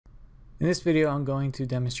In this video, I'm going to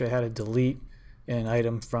demonstrate how to delete an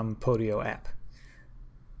item from Podio app.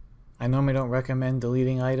 I normally don't recommend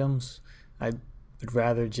deleting items. I would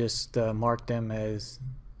rather just mark them as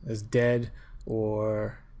dead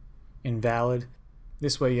or invalid.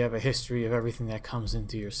 This way you have a history of everything that comes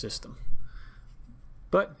into your system.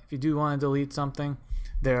 But if you do want to delete something,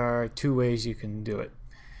 there are two ways you can do it.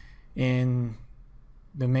 In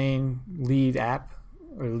the main lead app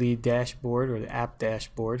or lead dashboard or the app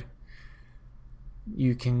dashboard,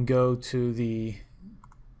 you can go to the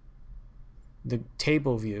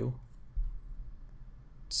table view,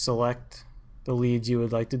 select the leads you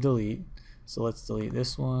would like to delete. So let's delete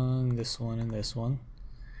this one, and this one.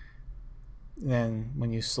 Then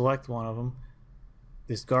when you select one of them,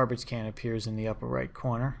 this garbage can appears in the upper right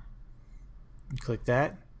corner. You click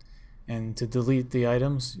that, and to delete the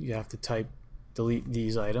items, you have to type delete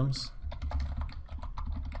these items.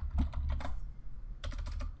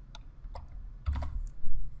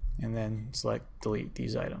 And then select delete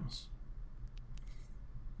these items.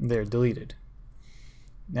 They're deleted.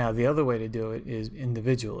 Now the other way to do it is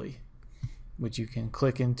individually, which you can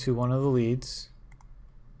click into one of the leads,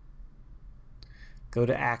 go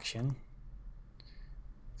to action,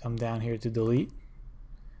 come down here to delete,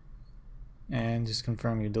 and just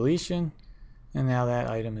confirm your deletion, and now that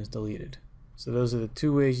item is deleted. So those are the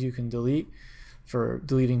two ways you can delete. For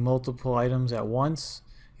deleting multiple items at once,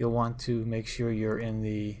 you'll want to make sure you're in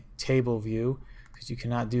the table view, because you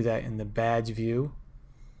cannot do that in the badge view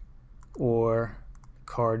or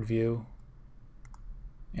card view,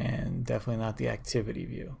 and definitely not the activity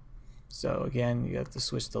view. So again, you have to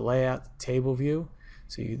switch the layout to table view,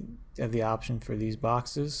 so you have the option for these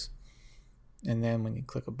boxes, and then when you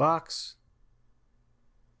click a box,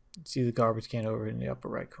 you see the garbage can over in the upper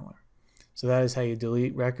right corner. So that is how you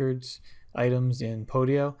delete records, items in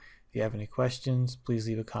Podio. If you have any questions, please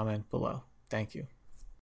leave a comment below. Thank you.